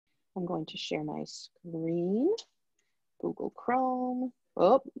I'm going to share my screen, Google Chrome.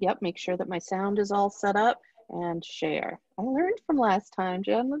 Oh, yep, make sure that my sound is all set up and share. I learned from last time,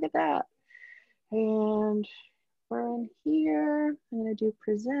 Jen, look at that. And we're in here, I'm gonna do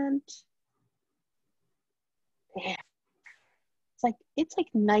present. Yeah. It's like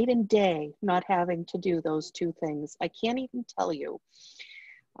night and day not having to do those two things. I can't even tell you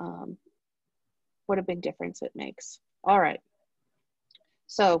what a big difference it makes. All right.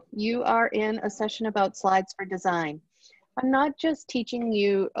 So you are in a session about slides for design. I'm not just teaching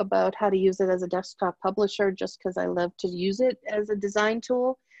you about how to use it as a desktop publisher just because I love to use it as a design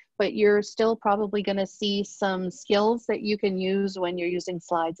tool, but you're still probably going to see some skills that you can use when you're using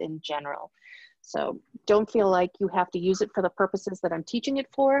slides in general. So don't feel like you have to use it for the purposes that I'm teaching it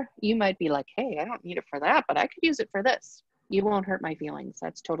for. You might be like, hey, I don't need it for that, but I could use it for this. You won't hurt my feelings.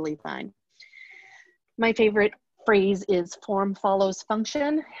 That's totally fine. My favorite phrase is form follows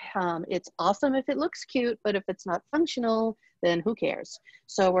function. It's awesome if it looks cute, but if it's not functional, then who cares?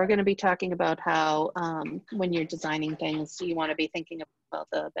 So we're going to be talking about how when you're designing things, you want to be thinking about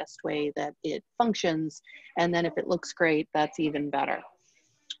the best way that it functions. And then if it looks great, that's even better.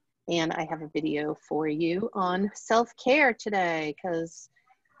 And I have a video for you on self-care today, because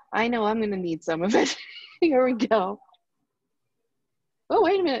I know I'm going to need some of it. Here we go. Oh,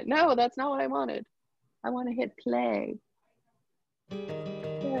 wait a minute. No, that's not what I wanted. I want to hit play. There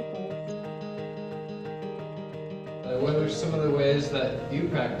it goes. What are some of the ways that you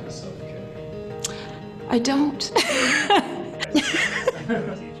practice self-care? I don't.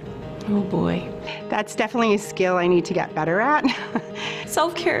 Oh boy. That's definitely a skill I need to get better at.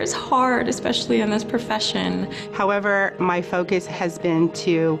 Self-care is hard, especially in this profession. However, my focus has been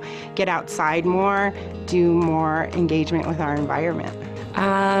to get outside more, do more engagement with our environment.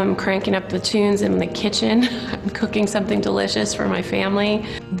 Cranking up the tunes in the kitchen, cooking something delicious for my family.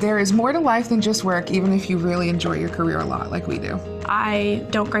 There is more to life than just work, even if you really enjoy your career a lot, like we do. I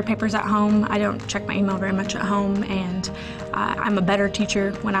don't grade papers at home. I don't check my email very much at home, and I'm a better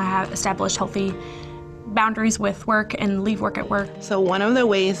teacher when I have established healthy boundaries with work and leave work at work. So one of the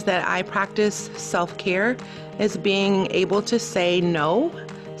ways that I practice self-care is being able to say no.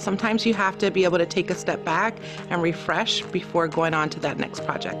 Sometimes you have to be able to take a step back and refresh before going on to that next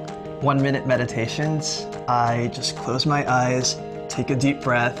project. 1-minute meditations. I just close my eyes, take a deep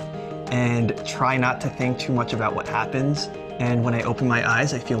breath, and try not to think too much about what happens. And when I open my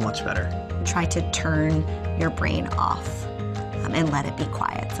eyes, I feel much better. Try to turn your brain off and let it be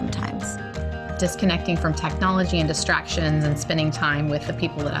quiet sometimes. Disconnecting from technology and distractions and spending time with the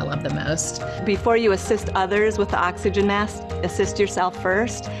people that I love the most. Before you assist others with the oxygen mask, assist yourself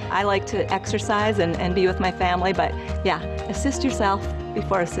first. I like to exercise and be with my family, but yeah, assist yourself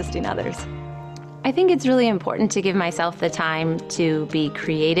before assisting others. I think it's really important to give myself the time to be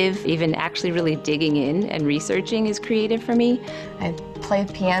creative. Even actually really digging in and researching is creative for me. I play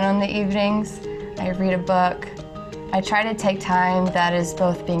piano in the evenings. I read a book. I try to take time that is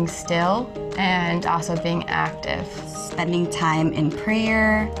both being still and also being active. Spending time in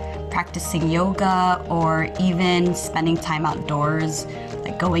prayer, practicing yoga, or even spending time outdoors,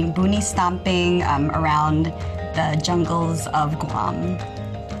 like going boonie stomping around the jungles of Guam.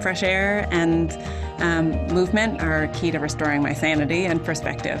 Fresh air and movement are key to restoring my sanity and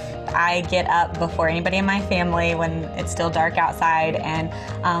perspective. I get up before anybody in my family when it's still dark outside, and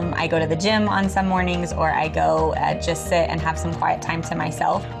I go to the gym on some mornings, or I go just sit and have some quiet time to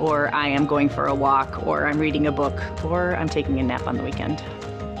myself. Or I am going for a walk, or I'm reading a book, or I'm taking a nap on the weekend.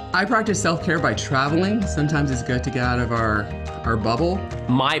 I practice self-care by traveling. Sometimes it's good to get out of our bubble.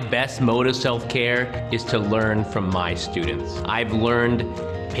 My best mode of self-care is to learn from my students. I've learned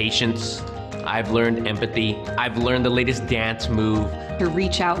patience, I've learned empathy, I've learned the latest dance move. To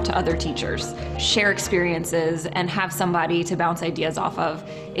reach out to other teachers, share experiences, and have somebody to bounce ideas off of.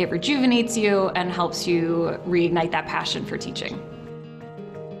 It rejuvenates you and helps you reignite that passion for teaching.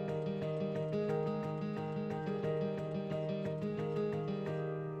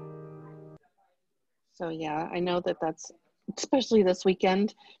 So yeah, I know that that's, especially this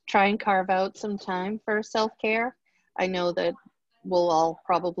weekend, try and carve out some time for self-care. I know that we'll all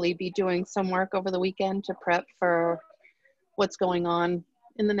probably be doing some work over the weekend to prep for what's going on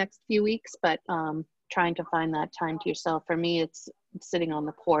in the next few weeks, but trying to find that time to yourself. For me, it's sitting on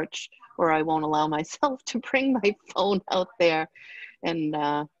the porch where I won't allow myself to bring my phone out there. And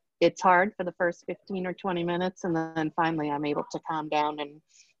it's hard for the first 15 or 20 minutes, and then finally I'm able to calm down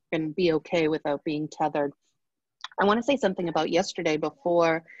and be okay without being tethered. I want to say something about yesterday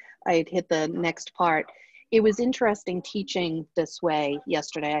before I hit the next part. it was interesting teaching this way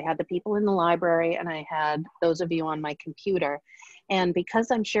yesterday. I had the people in the library and I had those of you on my computer. And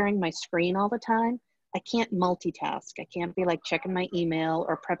because I'm sharing my screen all the time, I can't multitask. I can't be like checking my email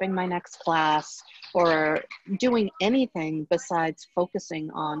or prepping my next class or doing anything besides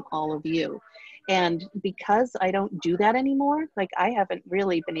focusing on all of you. And because I don't do that anymore, like I haven't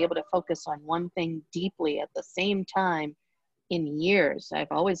really been able to focus on one thing deeply at the same time in years.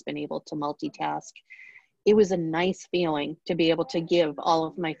 I've always been able to multitask. It was a nice feeling to be able to give all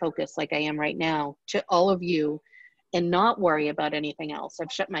of my focus like I am right now to all of you and not worry about anything else.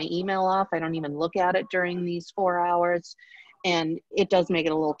 I've shut my email off. I don't even look at it during these 4 hours. And it does make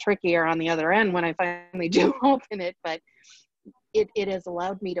it a little trickier on the other end when I finally do open it, but it has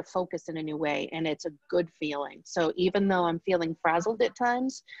allowed me to focus in a new way, and it's a good feeling. So even though I'm feeling frazzled at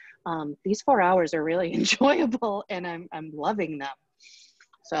times, these 4 hours are really enjoyable and I'm loving them.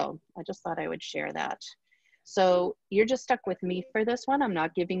 So I just thought I would share that. So you're just stuck with me for this one. I'm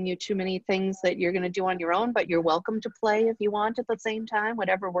not giving you too many things that you're going to do on your own, but you're welcome to play if you want at the same time,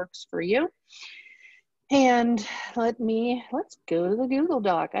 whatever works for you. And let's go to the Google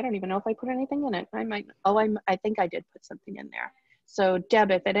Doc. I don't even know if I put anything in it. I think I did put something in there. So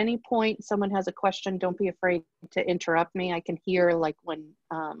Deb, if at any point someone has a question, don't be afraid to interrupt me. I can hear like when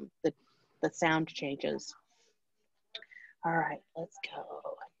the sound changes. All right, let's go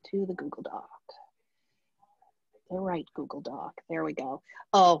to the Google Doc. The right Google Doc, there we go.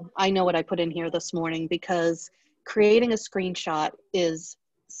 Oh, I know what I put in here this morning because creating a screenshot is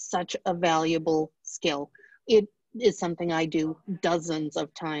such a valuable skill. It is something I do dozens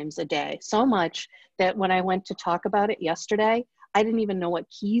of times a day, so much that when I went to talk about it yesterday, I didn't even know what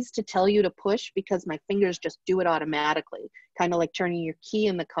keys to tell you to push because my fingers just do it automatically, kind of like turning your key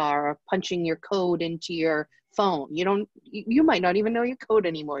in the car or punching your code into your phone. You might not even know your code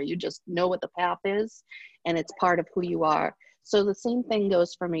anymore. You just know what the path is and it's part of who you are. So the same thing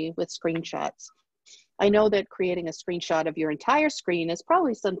goes for me with screenshots. I know that creating a screenshot of your entire screen is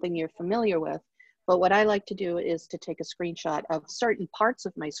probably something you're familiar with, but what I like to do is to take a screenshot of certain parts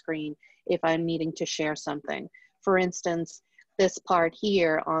of my screen if I'm needing to share something. For instance, this part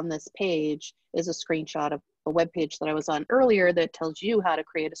here on this page is a screenshot of a web page that I was on earlier that tells you how to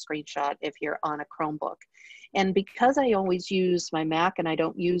create a screenshot if you're on a Chromebook. And because I always use my Mac and I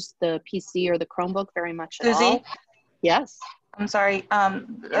don't use the PC or the Chromebook very much at all. Yes. I'm sorry.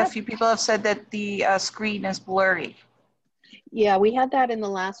 A few people have said that the screen is blurry. Yeah, we had that in the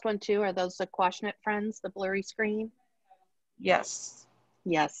last one too. Are those the Quashnet friends, the blurry screen? Yes.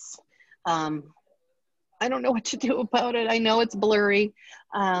 Yes. I don't know what to do about it. I know it's blurry.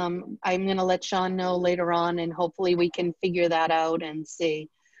 I'm going to let Sean know later on and hopefully we can figure that out and see.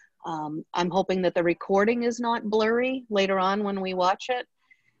 I'm hoping that the recording is not blurry later on when we watch it,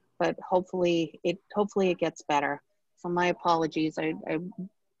 but hopefully it gets better. So my apologies. I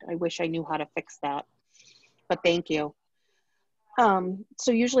wish I knew how to fix that, but thank you.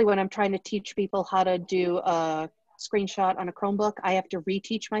 So usually when I'm trying to teach people how to do a screenshot on a Chromebook, I have to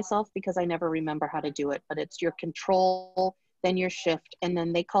reteach myself because I never remember how to do it, but it's your control, then your shift, and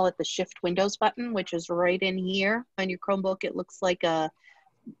then they call it the shift Windows button, which is right in here on your Chromebook. It looks like a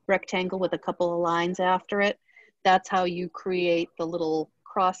rectangle with a couple of lines after it. That's how you create the little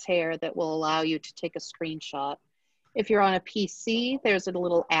crosshair that will allow you to take a screenshot. If you're on a PC, there's a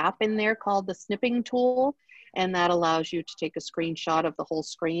little app in there called the snipping tool, and that allows you to take a screenshot of the whole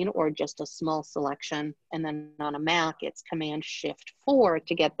screen or just a small selection. And then on a Mac, it's Command-Shift-4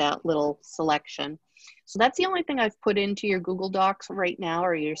 to get that little selection. So that's the only thing I've put into your Google Docs right now,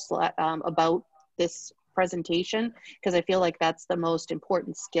 or your about this presentation, because I feel like that's the most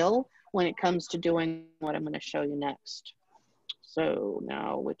important skill when it comes to doing what I'm going to show you next. So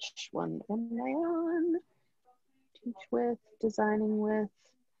now, which one am I on? Teach with, designing with.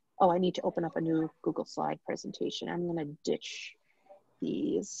 Oh, I need to open up a new Google slide presentation. I'm going to ditch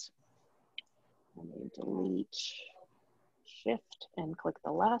these. Let me delete, shift, and click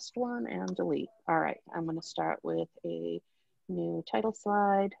the last one and delete. All right, I'm going to start with a new title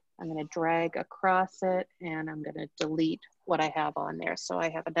slide. I'm going to drag across it and I'm going to delete what I have on there. So I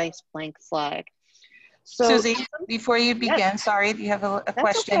have a nice blank slide. So, Susie, before you begin, yes. Sorry, do you have a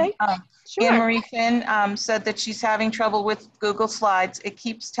question? Okay. Sure. Anne-Marie Finn said that she's having trouble with Google Slides. It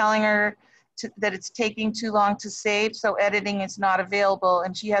keeps telling her that it's taking too long to save, so editing is not available,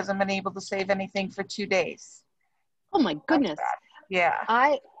 and she hasn't been able to save anything for 2 days. Oh my goodness. Yeah.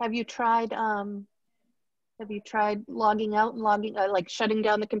 Have you tried logging out and logging, like shutting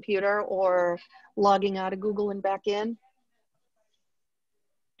down the computer or logging out of Google and back in?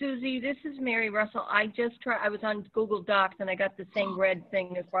 Susie, this is Mary Russell. I was on Google Docs and I got the same red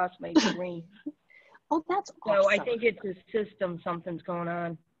thing across my screen. Oh, that's So I awesome. think it's a system, something's going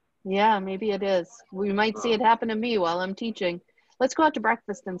on. Yeah, maybe it is. We might see it happen to me while I'm teaching. Let's go out to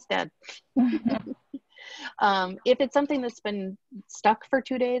breakfast instead. If it's something that's been stuck for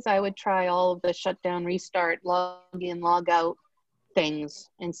 2 days, I would try all of the shutdown, restart, log in, log out things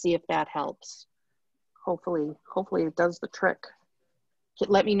and see if that helps. Hopefully it does the trick.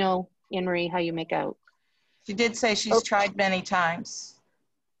 Let me know, Anne-Marie, how you make out. She did say she's tried many times.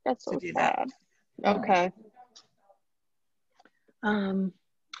 That's so sad. Okay.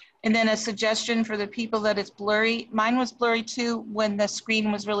 And then a suggestion for the people that it's blurry. Mine was blurry too when the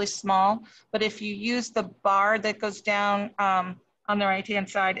screen was really small. But if you use the bar that goes down on the right-hand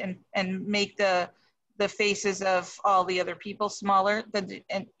side and make the faces of all the other people smaller, then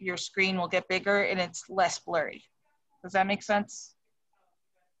your screen will get bigger and it's less blurry. Does that make sense?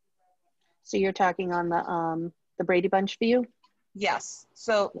 So you're talking on the Brady Bunch view? Yes.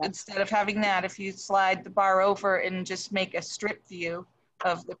 So instead of having that, if you slide the bar over and just make a strip view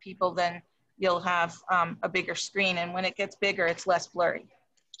of the people, then you'll have a bigger screen. And when it gets bigger, it's less blurry.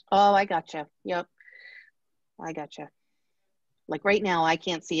 Oh, I gotcha. Yep. I gotcha. Like right now, I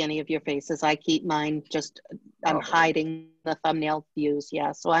can't see any of your faces. I keep mine just, I'm hiding the thumbnail views.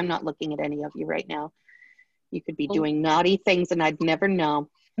 Yeah. So I'm not looking at any of you right now. You could be doing naughty things and I'd never know.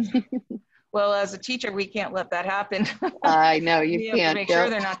 Well, as a teacher, we can't let that happen. I know you we can't. have to make sure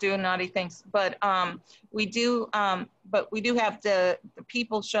they're not doing naughty things. But we do have the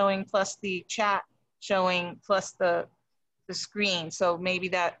people showing plus the chat showing plus the screen. So maybe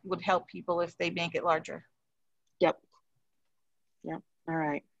that would help people if they make it larger. Yep. Yep. All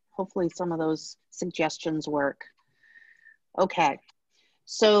right. Hopefully some of those suggestions work. Okay.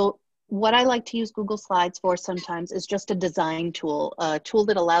 So what I like to use Google Slides for sometimes is just a design tool, a tool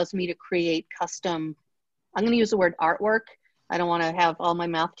that allows me to create custom, I'm going to use the word artwork. I don't want to have all my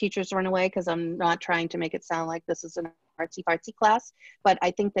math teachers run away because I'm not trying to make it sound like this is an artsy fartsy class, but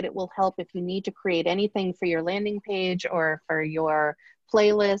I think that it will help if you need to create anything for your landing page or for your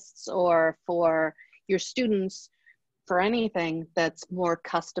playlists or for your students, for anything that's more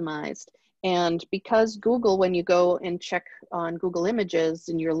customized. And because Google, when you go and check on Google Images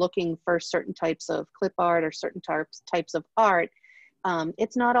and you're looking for certain types of clip art or certain types of art,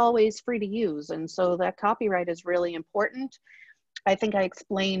 it's not always free to use. And so that copyright is really important. I think I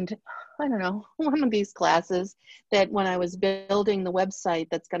explained, I don't know, one of these classes that when I was building the website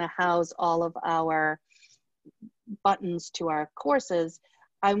that's going to house all of our buttons to our courses,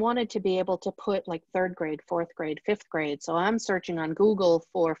 I wanted to be able to put like 3rd grade, 4th grade, 5th grade. So I'm searching on Google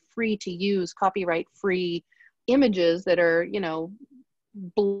for free to use copyright free images that are, you know,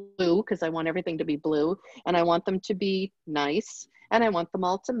 blue, because I want everything to be blue and I want them to be nice and I want them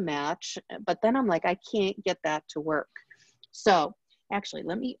all to match. But then I'm like, I can't get that to work. So actually,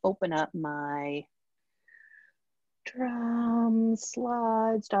 let me open up my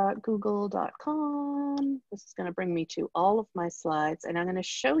slides.google.com. This is going to bring me to all of my slides and I'm going to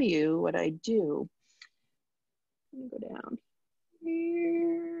show you what I do. Let me go down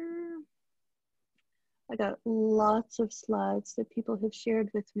here. I got lots of slides that people have shared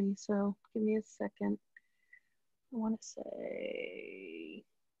with me, so give me a second. I want to say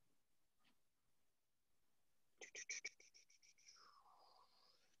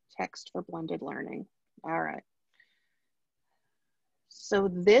text for blended learning. All right. So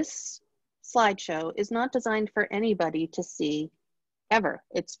this slideshow is not designed for anybody to see ever.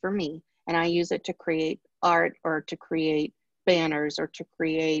 It's for me. And I use it to create art or to create banners or to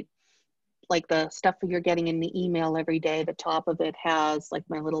create like the stuff you're getting in the email every day. The top of it has like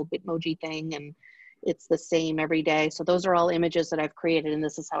my little Bitmoji thing and it's the same every day. So those are all images that I've created and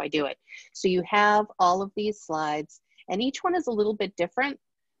this is how I do it. So you have all of these slides and each one is a little bit different.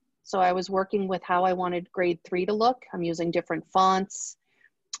 So I was working with how I wanted grade 3 to look. I'm using different fonts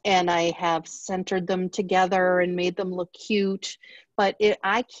and I have centered them together and made them look cute. But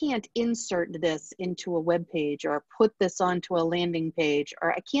I can't insert this into a web page or put this onto a landing page,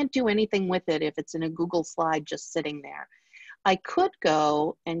 or I can't do anything with it if it's in a Google slide just sitting there. I could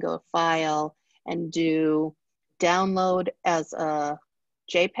go and go file and do download as a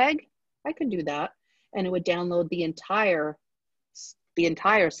JPEG. I could do that and it would download the entire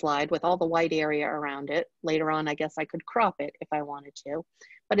slide with all the white area around it. Later on, I guess I could crop it if I wanted to.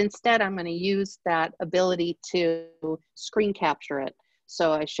 But instead, I'm going to use that ability to screen capture it.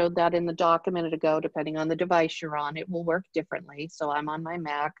 So I showed that in the doc a minute ago. Depending on the device you're on, it will work differently. So I'm on my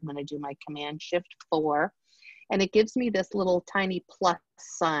Mac. I'm going to do my Command-Shift-4. And it gives me this little tiny plus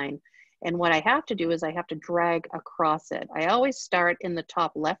sign. And what I have to do is I have to drag across it. I always start in the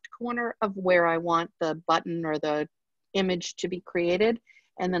top left corner of where I want the button or the image to be created.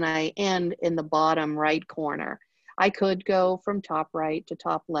 and then I end in the bottom right corner. I could go from top right to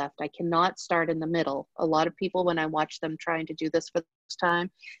top left. I cannot start in the middle. A lot of people, when I watch them trying to do this for the first time,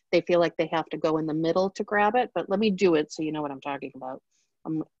 they feel like they have to go in the middle to grab it, but let me do it so you know what I'm talking about.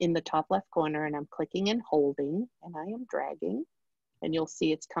 I'm in the top left corner and I'm clicking and holding, and I am dragging, and you'll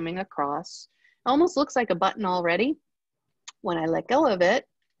see it's coming across. It almost looks like a button already. When I let go of it,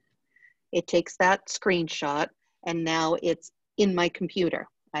 it takes that screenshot, and now it's in my computer.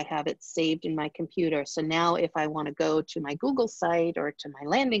 I have it saved in my computer. So now if I want to go to my Google site or to my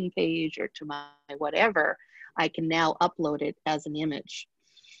landing page or to my whatever, I can now upload it as an image.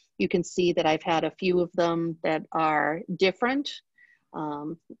 You can see that I've had a few of them that are different.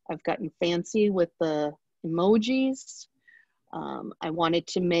 I've gotten fancy with the emojis. I wanted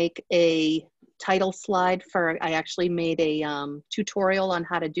to make a title slide I actually made a tutorial on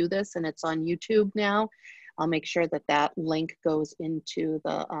how to do this, and it's on YouTube now. I'll make sure that that link goes into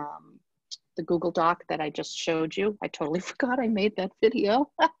the Google Doc that I just showed you. I totally forgot I made that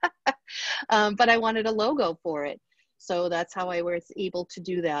video, but I wanted a logo for it. So that's how I was able to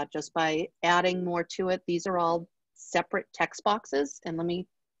do that, just by adding more to it. These are all separate text boxes, and let me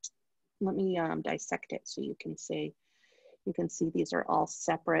dissect it so you can see. You can see these are all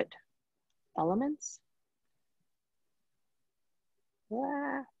separate elements.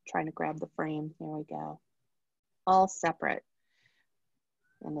 Trying to grab the frame. There we go. All separate.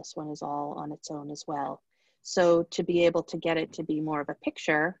 And this one is all on its own as well. So to be able to get it to be more of a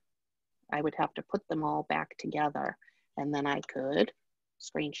picture, I would have to put them all back together. And then I could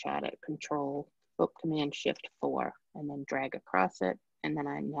screenshot it, Command Shift 4, and then drag across it. And then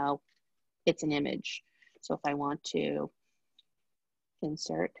I know it's an image. So if I want to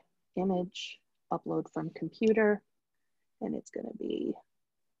insert image, upload from computer, and it's going to be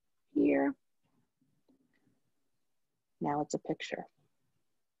here. Now it's a picture.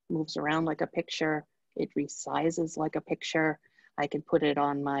 Moves around like a picture. It resizes like a picture. I can put it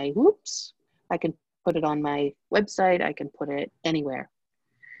on my, I can put it on my website. I can put it anywhere.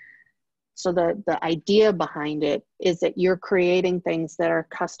 So the idea behind it is that you're creating things that are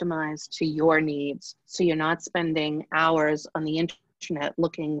customized to your needs. So you're not spending hours on the internet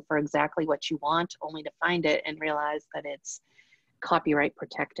looking for exactly what you want, only to find it and realize that it's copyright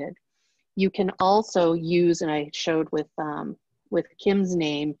protected. You can also use, and I showed with Kim's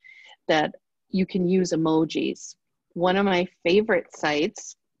name, that you can use emojis. One of my favorite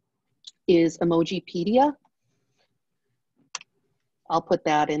sites is Emojipedia. I'll put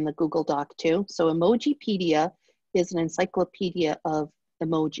that in the Google Doc too. So Emojipedia is an encyclopedia of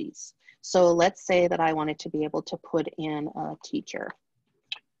emojis. So let's say that I wanted to be able to put in a teacher.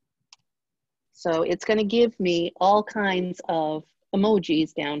 So it's going to give me all kinds of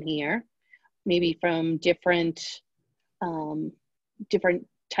emojis down here, maybe from different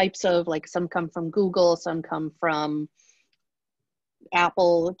types of, like some come from Google, some come from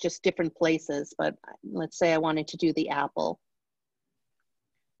Apple, just different places. But let's say I wanted to do the Apple.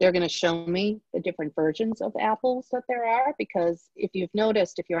 They're going to show me the different versions of apples that there are, because if you've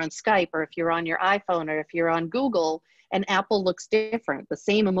noticed, if you're on Skype or if you're on your iPhone or if you're on Google, an apple looks different. The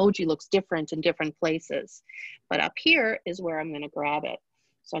same emoji looks different in different places. But up here is where I'm going to grab it.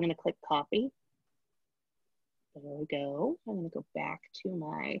 So I'm going to click copy. There we go. I'm going to go back to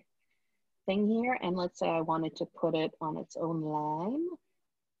my thing here. And let's say I wanted to put it on its own line.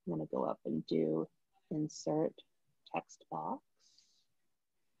 I'm going to go up and do insert text box.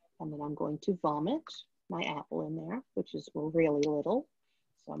 And then I'm going to vomit my apple in there, which is really little.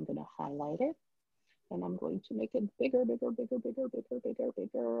 So I'm going to highlight it. And I'm going to make it bigger, bigger, bigger, bigger, bigger, bigger,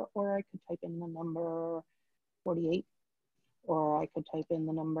 bigger. Or I could type in the number 48. Or I could type in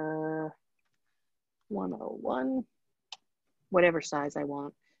the number 101. Whatever size I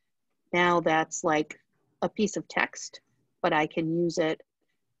want. Now that's like a piece of text, but I can use it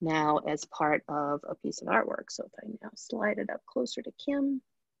now as part of a piece of artwork. So if I now slide it up closer to Kim,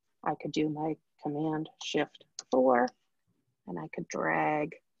 I could do my Command Shift 4, and I could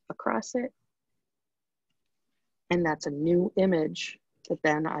drag across it. And that's a new image that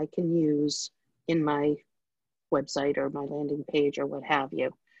then I can use in my website or my landing page or what have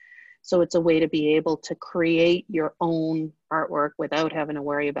you. So it's a way to be able to create your own artwork without having to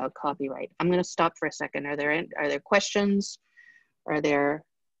worry about copyright. I'm going to stop for a second. Are there questions? Are there?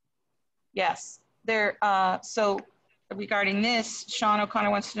 Yes, so regarding this, Sean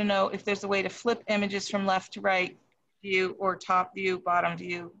O'Connor wants to know if there's a way to flip images from left to right view or top view, bottom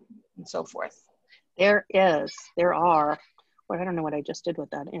view, and so forth. There are. Well, I don't know what I just did with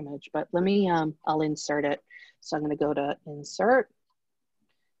that image, but let me, I'll insert it. So I'm going to go to insert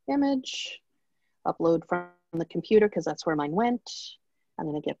image, upload from the computer, because that's where mine went. I'm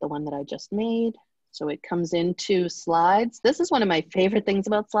going to get the one that I just made. So it comes into slides. This is one of my favorite things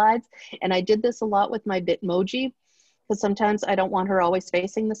about slides. And I did this a lot with my Bitmoji, because sometimes I don't want her always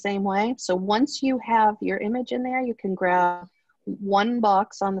facing the same way. So once you have your image in there, you can grab one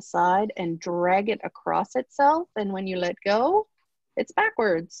box on the side and drag it across itself. And when you let go, it's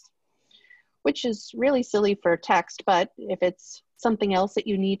backwards, which is really silly for text. But if it's something else that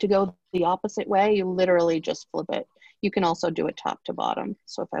you need to go the opposite way, you literally just flip it. You can also do it top to bottom.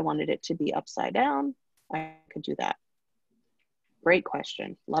 So if I wanted it to be upside down, I could do that. Great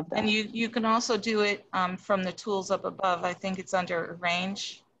question. Love that. And you can also do it from the tools up above. I think it's under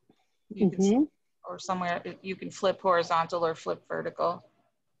arrange. You can, or somewhere you can flip horizontal or flip vertical.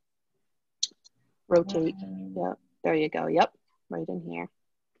 Rotate. Yep. There you go. Yep. Right in here.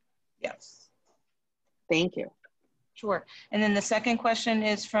 Yes. Thank you. Sure. And then the second question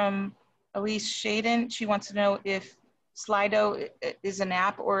is from Elise Shaden. She wants to know if Slido is an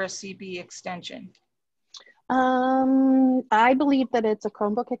app or a CB extension. I believe that it's a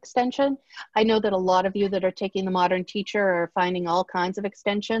Chromebook extension. I know that a lot of you that are taking the Modern Teacher are finding all kinds of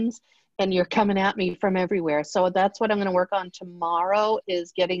extensions, and you're coming at me from everywhere. So that's what I'm going to work on tomorrow,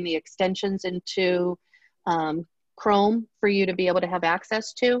 is getting the extensions into Chrome for you to be able to have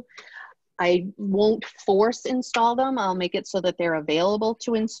access to. I won't force install them. I'll make it so that they're available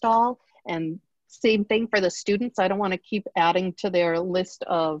to install. And same thing for the students. I don't want to keep adding to their list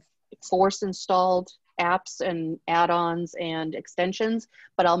of force installed apps and add-ons and extensions,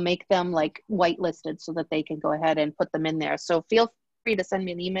 but I'll make them like whitelisted so that they can go ahead and put them in there. So feel free to send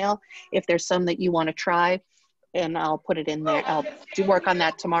me an email if there's some that you want to try, and I'll put it in there. I'll do work on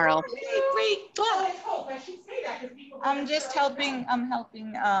that tomorrow. Wait. I'm just helping. I'm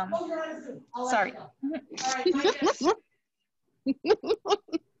helping. Sorry.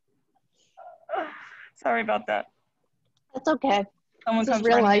 Sorry about that. That's okay. Someone This is comes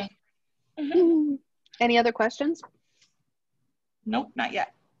real running life. in. Any other questions? Nope, not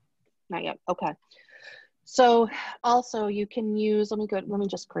yet. Not yet. Okay. So also you can use, let me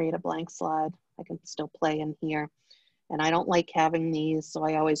just create a blank slide. I can still play in here. And I don't like having these, so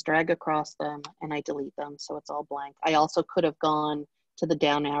I always drag across them and I delete them, so it's all blank. I also could have gone to the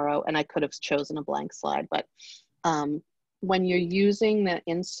down arrow and I could have chosen a blank slide, but when you're using the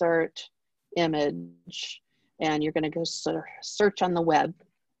insert image and you're gonna go search on the web,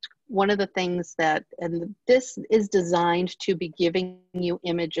 one of the things that, and this is designed to be giving you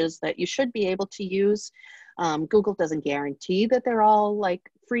images that you should be able to use. Google doesn't guarantee that they're all like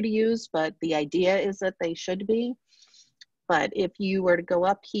free to use, but the idea is that they should be. But if you were to go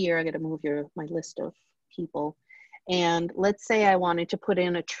up here, I got to move my list of people. And let's say I wanted to put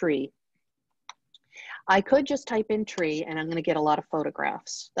in a tree. I could just type in tree and I'm going to get a lot of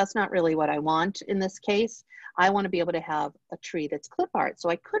photographs. That's not really what I want in this case. I want to be able to have a tree that's clip art. So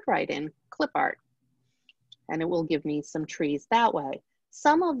I could write in clip art and it will give me some trees that way.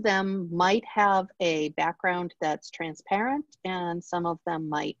 Some of them might have a background that's transparent and some of them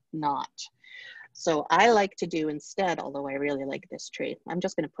might not. So I like to do instead, although I really like this tree, I'm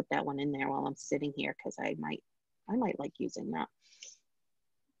just going to put that one in there while I'm sitting here because I might like using that.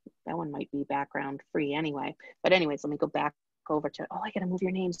 That one might be background free anyway. But anyways, let me go back over to, oh, I got to move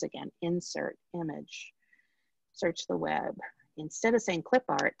your names again. Insert image, search the web. Instead of saying clip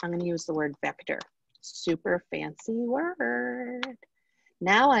art, I'm going to use the word vector. Super fancy word.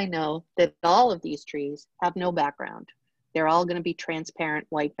 Now I know that all of these trees have no background. They're all going to be transparent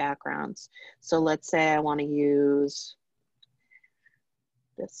white backgrounds. So let's say I want to use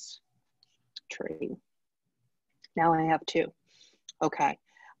this tree. Now I have two. Okay.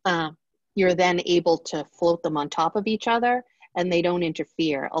 You're then able to float them on top of each other and they don't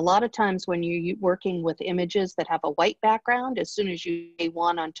interfere. A lot of times when you're working with images that have a white background, as soon as you lay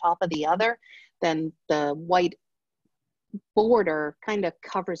one on top of the other, then the white border kind of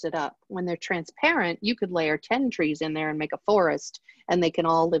covers it up. When they're transparent, you could layer 10 trees in there and make a forest and they can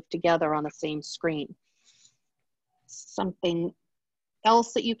all live together on the same screen. Something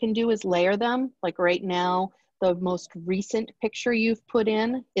else that you can do is layer them. Like right now, the most recent picture you've put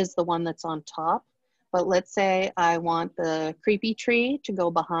in is the one that's on top. But let's say I want the creepy tree to go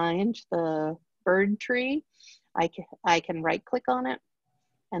behind the bird tree. I can right click on it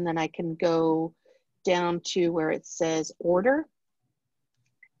and then I can go down to where it says order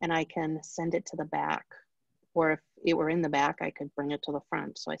and I can send it to the back. Or if it were in the back, I could bring it to the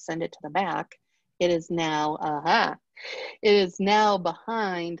front. So I send it to the back. It is now, it is now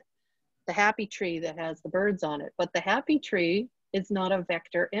behind the happy tree that has the birds on it. But the happy tree is not a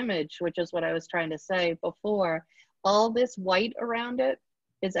vector image, which is what I was trying to say before. All this white around it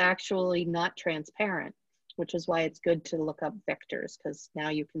is actually not transparent. which is why it's good to look up vectors, because now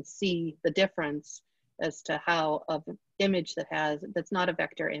you can see the difference as to how an image that's not a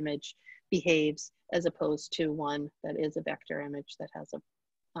vector image behaves as opposed to one that is a vector image that has a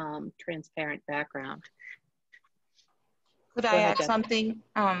transparent background. Could I add something?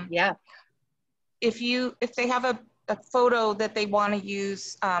 Yeah. If they have a photo that they want to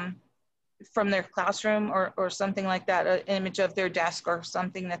use from their classroom or something like that, an image of their desk or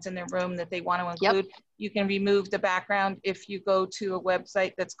something that's in their room that they want to include, you can remove the background if you go to a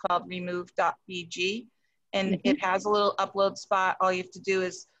website that's called remove.bg, and it has a little upload spot. All you have to do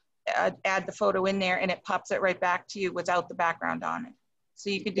is add the photo in there, and it pops it right back to you without the background on it. So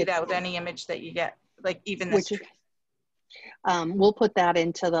you could do that with any image that you get, like even this tree. We'll put that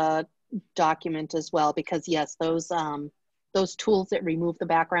into the document as well, because yes, those tools that remove the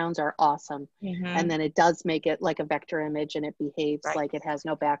backgrounds are awesome. And then it does make it like a vector image, and it behaves like it has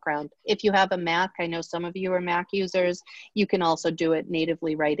no background. If you have a Mac, I know some of you are Mac users, you can also do it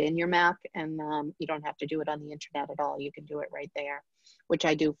natively right in your Mac, and you don't have to do it on the internet at all. You can do it right there, which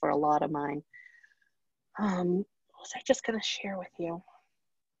I do for a lot of mine. What was I just gonna share with you?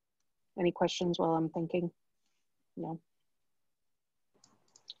 Any questions while I'm thinking? No.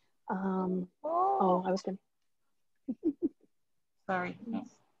 Oh, I was gonna. Sorry.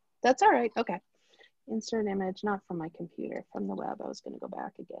 That's all right. Okay. Insert image, not from my computer, from the web. I was going to go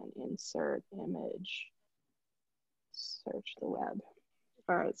back again. Insert image. Search the web.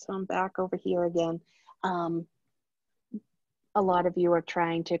 All right. So I'm back over here again. A lot of you are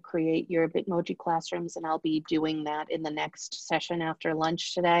trying to create your Bitmoji classrooms, and I'll be doing that in the next session after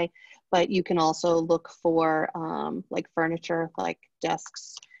lunch today. But you can also look for like furniture, like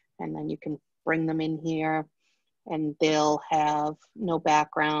desks, and then you can bring them in here, and they'll have no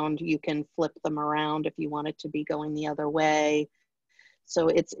background. You can flip them around if you want it to be going the other way. So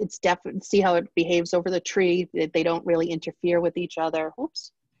it's definitely, see how it behaves over the tree. They don't really interfere with each other.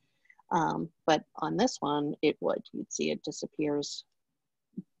 Oops. But on this one, it would. You'd see it disappears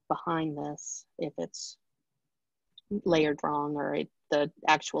behind this if it's layered wrong, or the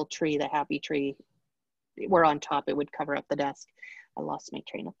actual tree, the happy tree, were on top, it would cover up the desk. I lost my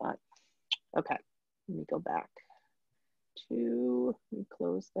train of thought. Okay, let me go back to, let me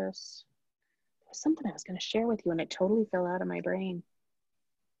close this. There's something I was going to share with you and it totally fell out of my brain.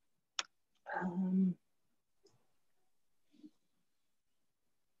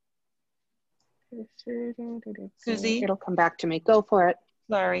 Susie? It'll come back to me. Go for it.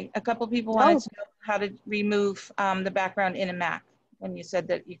 Sorry, a couple people wanted to know how to remove the background in a Mac, when you said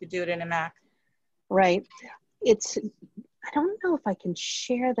that you could do it in a Mac. Right. I don't know if I can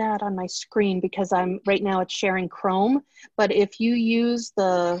share that on my screen because right now it's sharing Chrome, but if you use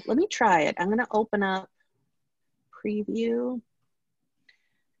let me try it. I'm going to open up Preview,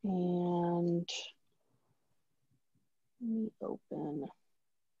 and let me open.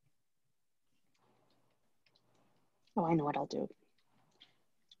 Oh, I know what I'll do.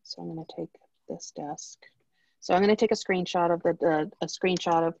 So I'm going to take this desk. So I'm going to take a screenshot of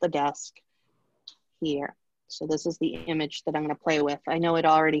the desk here. So this is the image that I'm going to play with. I know it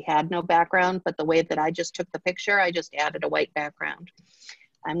already had no background, but the way that I just took the picture, I just added a white background.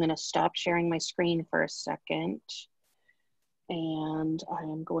 I'm going to stop sharing my screen for a second, and I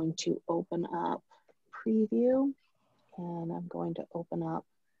am going to open up Preview, and I'm going to open up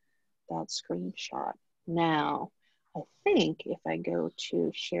that screenshot. Now, I think if I go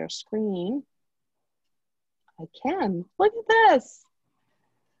to share screen, I can. Look at this.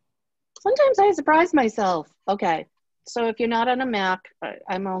 Sometimes I surprise myself. Okay, so if you're not on a Mac,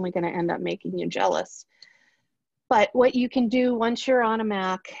 I'm only going to end up making you jealous. But what you can do once you're on a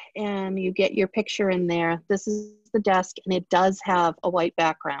Mac and you get your picture in there, this is the desk, and it does have a white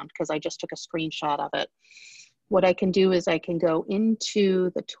background because I just took a screenshot of it. What I can do is I can go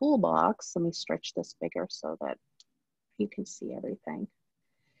into the toolbox. Let me stretch this bigger so that you can see everything.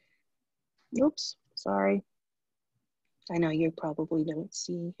 Oops, sorry. I know you probably don't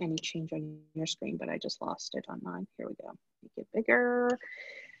see any change on your screen, but I just lost it on mine. Here we go. Make it bigger.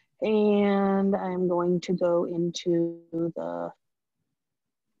 And I'm going to go into the,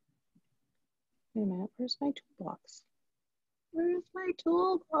 wait a minute, where's my toolbox? Where's my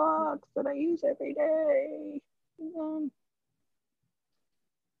toolbox that I use every day?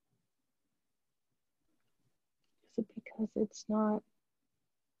 Is it because it's not?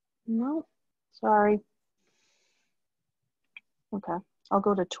 No, sorry. Okay, I'll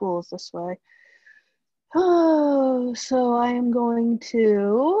go to tools this way. Oh, so I am going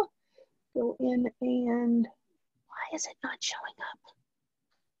to go in and, why is it not showing up?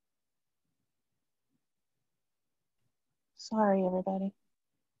 Sorry, everybody.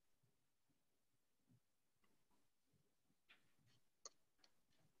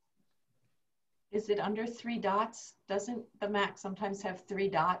 is it under 3 dots? Doesn't the Mac sometimes have 3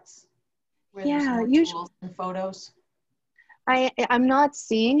 dots where Yeah, there's more tools and photos? I'm not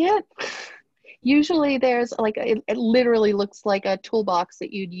seeing it. Usually there's like, it literally looks like a toolbox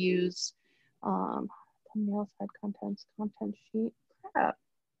that you'd use. Thumbnail, side contents, content sheet. Crap.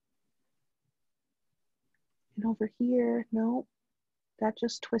 And over here, no, that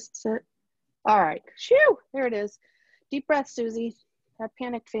just twists it. All right, shoo, there it is. Deep breath, Susie. That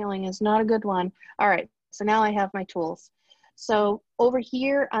panic feeling is not a good one. All right, so now I have my tools. So over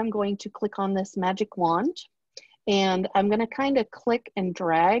here, I'm going to click on this magic wand, and I'm gonna kind of click and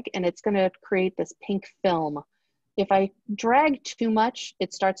drag, and it's gonna create this pink film. If I drag too much,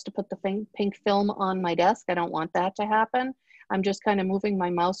 it starts to put the pink film on my desk. I don't want that to happen. I'm just kind of moving my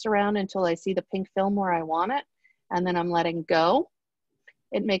mouse around until I see the pink film where I want it, and then I'm letting go.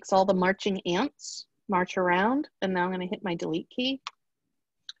 It makes all the marching ants march around, and now I'm gonna hit my delete key.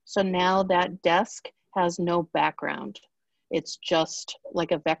 So now that desk has no background. It's just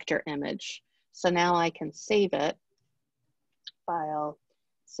like a vector image. So now I can save it. File,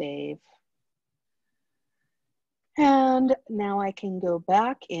 save. And now I can go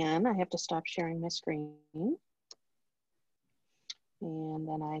back in. I have to stop sharing my screen. And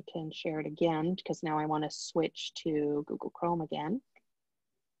then I can share it again because now I want to switch to Google Chrome again.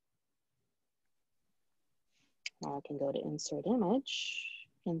 Now I can go to insert image,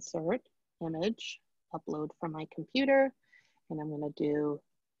 upload from my computer. And I'm going to do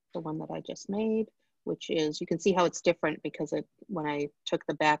the one that I just made, which is, you can see how it's different because when I took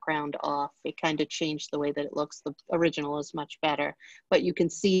the background off, it kind of changed the way that it looks. The original is much better, but you can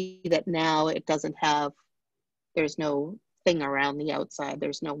see that now it doesn't have, there's no thing around the outside.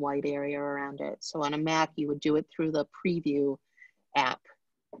 There's no white area around it. So on a Mac, you would do it through the preview app.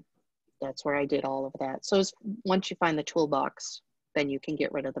 That's where I did all of that. So once you find the toolbox, then you can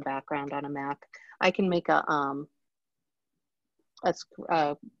get rid of the background on a Mac. I can make a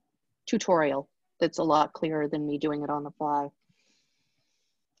tutorial that's a lot clearer than me doing it on the fly.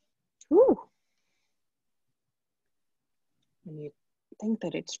 Ooh. And you think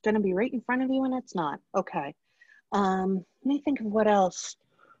that it's gonna be right in front of you and it's not. Okay. Let me think of what else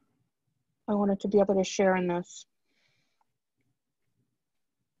I wanted to be able to share in this.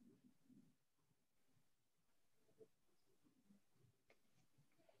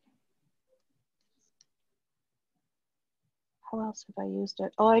 How else have I used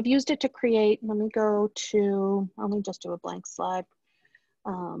it? Oh, I've used it to create, let me just do a blank slide.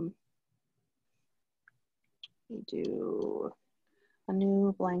 We do a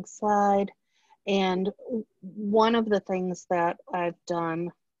new blank slide. And one of the things that I've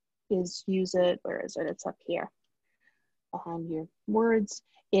done is use it, where is it? It's up here behind your words,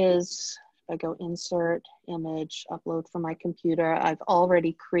 is if I go insert image, upload from my computer, I've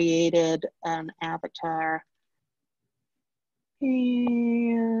already created an avatar.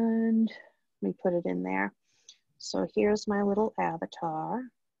 And let me put it in there. So here's my little avatar.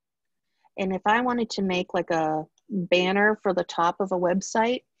 And if I wanted to make like a banner for the top of a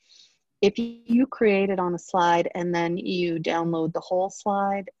website, if you create it on a slide and then you download the whole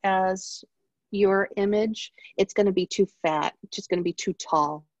slide as your image, it's going to be too fat. It's just going to be too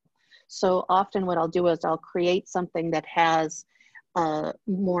tall. So often what I'll do is I'll create something that has a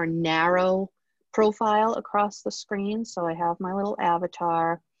more narrow profile across the screen. So I have my little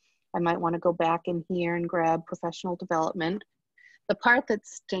avatar. I might want to go back in here and grab professional development. The part that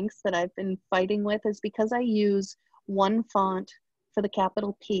stinks that I've been fighting with is because I use one font for the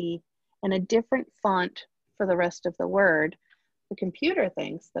capital P and a different font for the rest of the word, the computer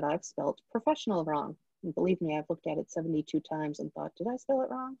thinks that I've spelled professional wrong. And believe me, I've looked at it 72 times and thought, did I spell it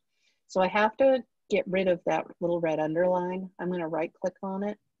wrong? So I have to get rid of that little red underline. I'm going to right click on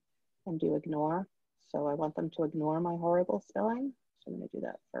it and do ignore. So I want them to ignore my horrible spelling. So I'm going to do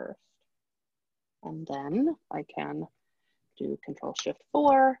that first. And then I can do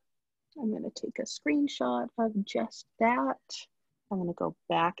Control-Shift-4. I'm going to take a screenshot of just that. I'm going to go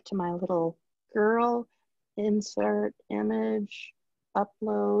back to my little girl, insert image,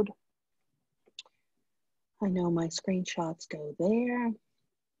 upload. I know my screenshots go there.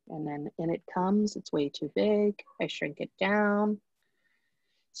 And then in it comes, it's way too big. I shrink it down.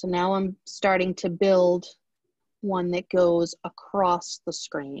 So now I'm starting to build one that goes across the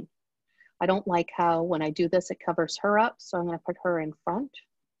screen. I don't like how when I do this, it covers her up. So I'm going to put her in front.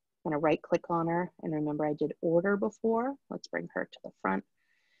 I'm going to right click on her. And remember I did order before. Let's bring her to the front.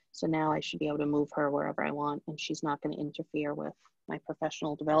 So now I should be able to move her wherever I want. And she's not going to interfere with my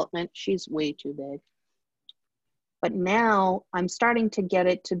professional development. She's way too big. But now I'm starting to get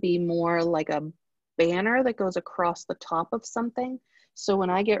it to be more like a banner that goes across the top of something. So when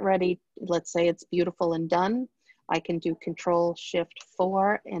I get ready, let's say it's beautiful and done, I can do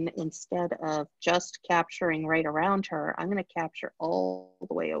Control-Shift-4, and instead of just capturing right around her, I'm gonna capture all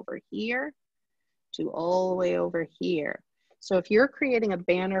the way over here to all the way over here. So if you're creating a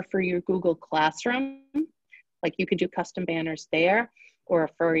banner for your Google Classroom, like you could do custom banners there, or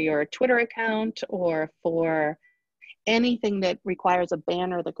for your Twitter account, or for anything that requires a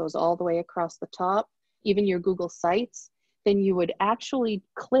banner that goes all the way across the top, even your Google Sites, then you would actually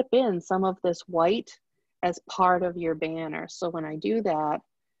clip in some of this white as part of your banner. So when I do that,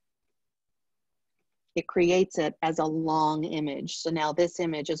 it creates it as a long image. So now this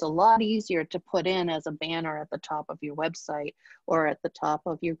image is a lot easier to put in as a banner at the top of your website or at the top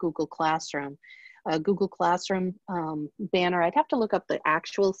of your Google Classroom. Google Classroom banner, I'd have to look up the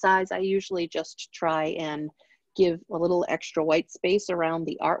actual size. I usually just try and give a little extra white space around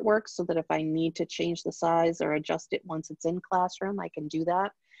the artwork so that if I need to change the size or adjust it once it's in Classroom, I can do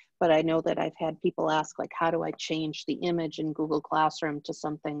that. But I know that I've had people ask, like, how do I change the image in Google Classroom to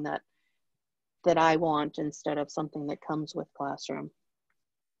something that I want instead of something that comes with Classroom.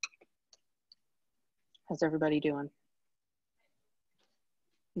 How's everybody doing?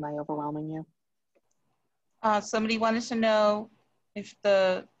 Am I overwhelming you? Somebody wanted to know if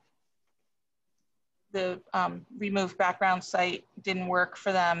the remove background site didn't work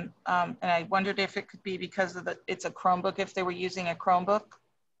for them. And I wondered if it could be because of it's a Chromebook, if they were using a Chromebook,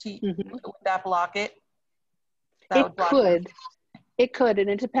 would that block it? It could. It could, and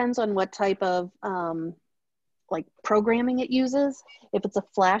it depends on what type of like programming it uses. If it's a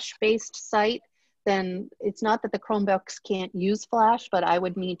Flash-based site, then it's not that the Chromebooks can't use Flash, but I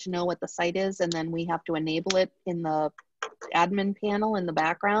would need to know what the site is, and then we have to enable it in the admin panel in the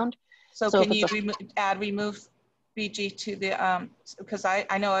background. So can you add remove BG to the, because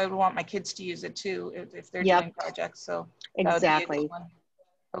I know I would want my kids to use it too if they're doing projects, so that would be a good one.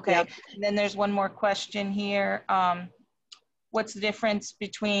 Okay, and then there's one more question here. What's the difference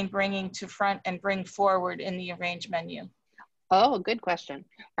between bringing to front and bring forward in the arrange menu? Oh, good question.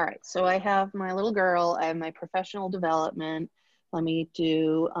 All right, so I have my little girl, I have my professional development. Let me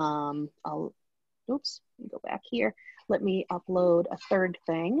do, oops, let me go back here. Let me upload a third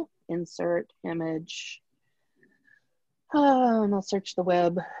thing, insert image. And I'll search the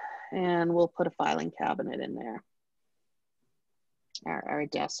web and we'll put a filing cabinet in there. Our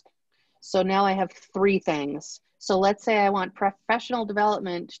desk. So now I have 3 things. So let's say I want professional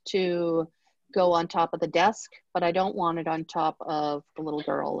development to go on top of the desk, but I don't want it on top of the little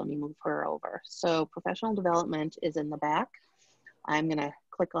girl. Let me move her over. So professional development is in the back. I'm gonna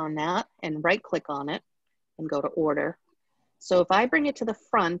click on that and right click on it and go to order. So if I bring it to the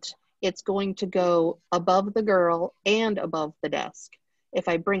front, it's going to go above the girl and above the desk. If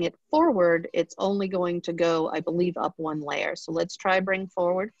I bring it forward, it's only going to go, I believe, up 1 layer. So let's try bring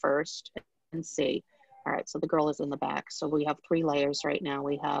forward first and see. All right, so the girl is in the back. So we have 3 layers right now.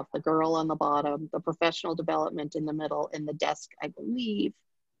 We have the girl on the bottom, the professional development in the middle, and the desk, I believe,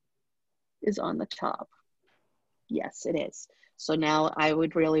 is on the top. Yes, it is. So now I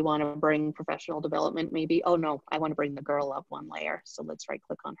would really want to bring professional development maybe. Oh no, I want to bring the girl up 1 layer. So let's right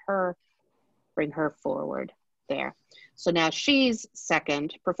click on her, bring her forward there. So now she's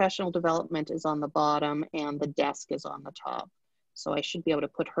second. Professional development is on the bottom and the desk is on the top. So I should be able to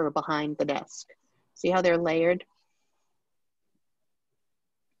put her behind the desk. See how they're layered?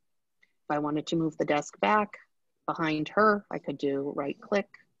 If I wanted to move the desk back behind her, I could do right click,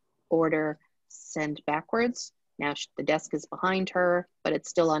 order, send backwards. Now the desk is behind her, but it's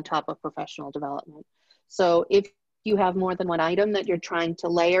still on top of professional development. So if you have more than 1 item that you're trying to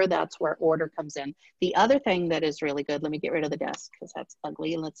layer, that's where order comes in. The other thing that is really good, let me get rid of the desk because that's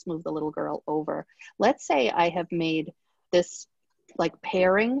ugly, and let's move the little girl over. Let's say I have made this like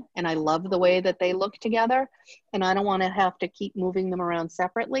pairing and I love the way that they look together and I don't want to have to keep moving them around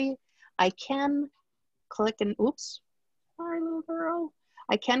separately. I can click and, oops, sorry little girl.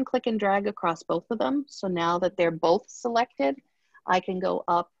 I can click and drag across both of them. So now that they're both selected, I can go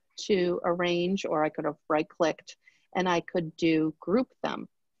up to arrange, or I could have right clicked and I could do group them.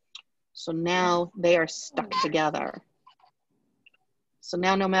 So now they are stuck together. So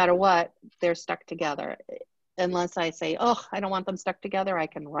now no matter what, they're stuck together. Unless I say, oh, I don't want them stuck together, I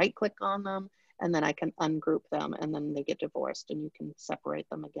can right click on them and then I can ungroup them and then they get divorced and you can separate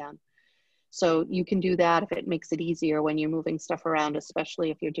them again. So you can do that if it makes it easier when you're moving stuff around,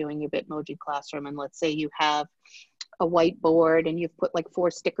 especially if you're doing your Bitmoji classroom. And let's say you have a whiteboard and you've put like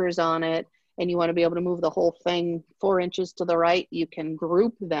 4 stickers on it and you want to be able to move the whole thing 4 inches to the right, you can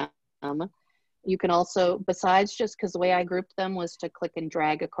group them. You can also, besides just because the way I grouped them was to click and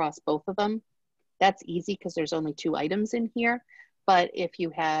drag across both of them. That's easy because there's only 2 items in here. But if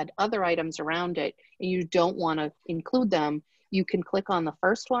you had other items around it and you don't want to include them, you can click on the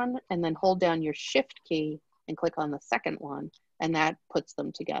first one and then hold down your shift key and click on the second one, and that puts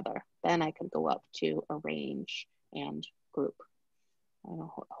them together. Then I can go up to arrange and group. I don't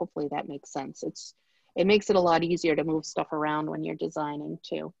know, hopefully that makes sense. It makes it a lot easier to move stuff around when you're designing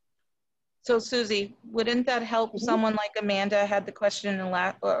too. So Susie, wouldn't that help someone like Amanda had the question,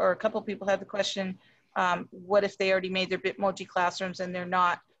 or a couple people had the question, what if they already made their Bitmoji classrooms and they're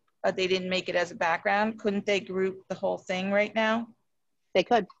not, they didn't make it as a background? Couldn't they group the whole thing right now? They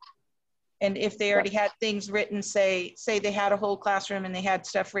could. And if they already had things written, say they had a whole classroom and they had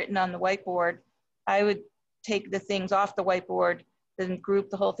stuff written on the whiteboard, I would take the things off the whiteboard, then group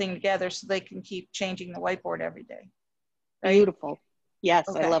the whole thing together so they can keep changing the whiteboard every day. Right? Beautiful. Yes,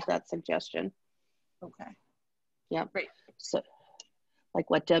 Okay. I love that suggestion. Okay. Yeah. Great. So, like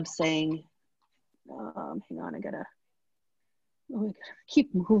what Deb's saying, hang on, I gotta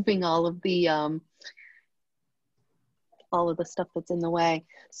keep moving all of the stuff that's in the way.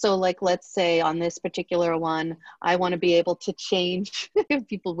 So like, let's say on this particular one, I want to be able to change,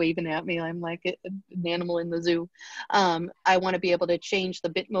 people waving at me, I'm like an animal in the zoo. I want to be able to change the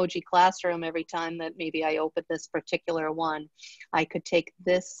Bitmoji classroom every time that maybe I open this particular one. I could take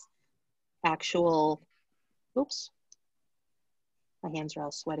this actual, oops, my hands are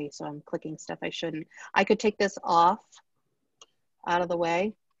all sweaty, so I'm clicking stuff I shouldn't. I could take this off, out of the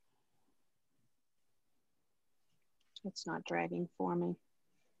way. It's not dragging for me.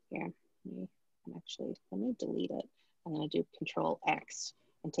 Here, let me delete it. I'm gonna do Control X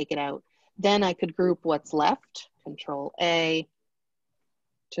and take it out. Then I could group what's left, Control A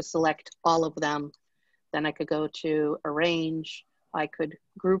to select all of them. Then I could go to Arrange. I could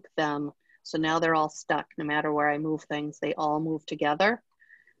group them. So now they're all stuck. No matter where I move things, they all move together.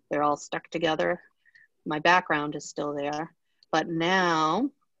 They're all stuck together. My background is still there. But now,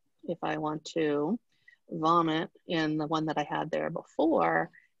 if I want to vomit in the one that I had there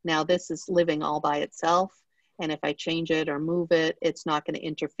before, now this is living all by itself. And if I change it or move it, it's not going to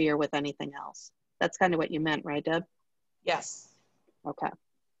interfere with anything else. That's kind of what you meant, right, Deb? Yes. Okay.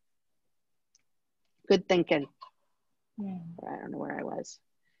 Good thinking. I don't know where I was.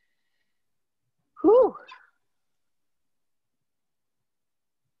 Whew.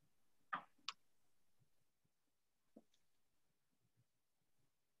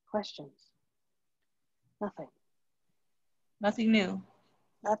 Questions? Nothing. Nothing new.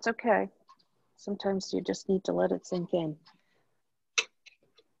 That's okay. Sometimes you just need to let it sink in.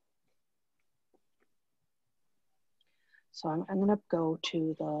 So I'm going to go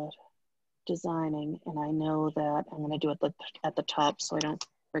to the designing, and I know that I'm going to do it at the top so I don't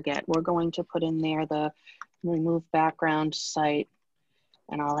forget. We're going to put in there the remove background site,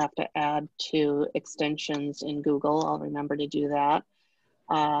 and I'll have to add 2 extensions in Google. I'll remember to do that.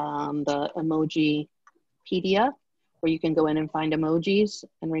 The Emojipedia, where you can go in and find emojis,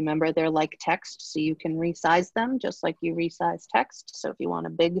 and remember they're like text, so you can resize them just like you resize text. So if you want a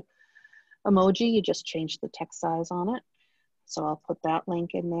big emoji, you just change the text size on it. So I'll put that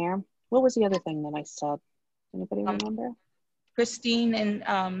link in there. What was the other thing that I said? Anybody remember? Christine in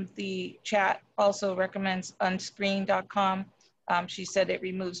the chat also recommends unscreen.com. She said it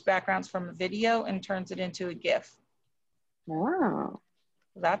removes backgrounds from a video and turns it into a GIF. Oh.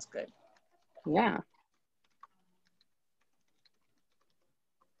 That's good. Yeah.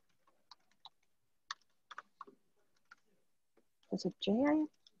 Was it J-I?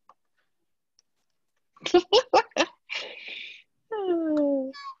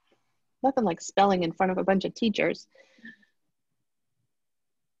 Nothing like spelling in front of a bunch of teachers.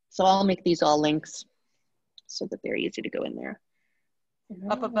 So I'll make these all links so that they're easy to go in there.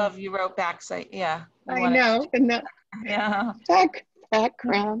 Up above you wrote backside. Yeah. I know. Yeah.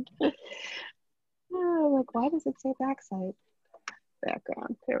 Background. Oh, like, why does it say backside?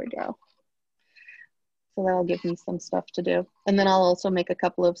 Background. There we go. So that'll give me some stuff to do. And then I'll also make a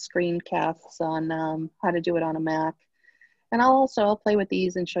couple of screencasts on how to do it on a Mac. And I'll play with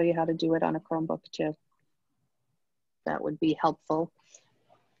these and show you how to do it on a Chromebook too. That would be helpful.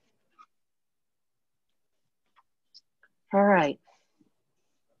 All right.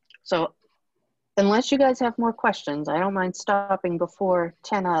 So unless you guys have more questions, I don't mind stopping before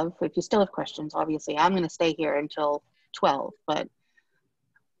 10 of. If you still have questions, obviously, I'm going to stay here until 12. But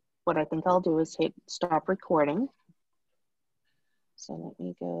what I think I'll do is hit stop recording. So let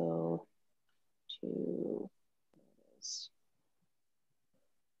me go to this.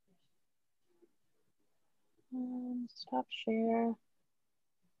 Stop share.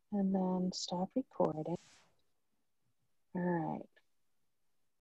 And then stop recording. All right.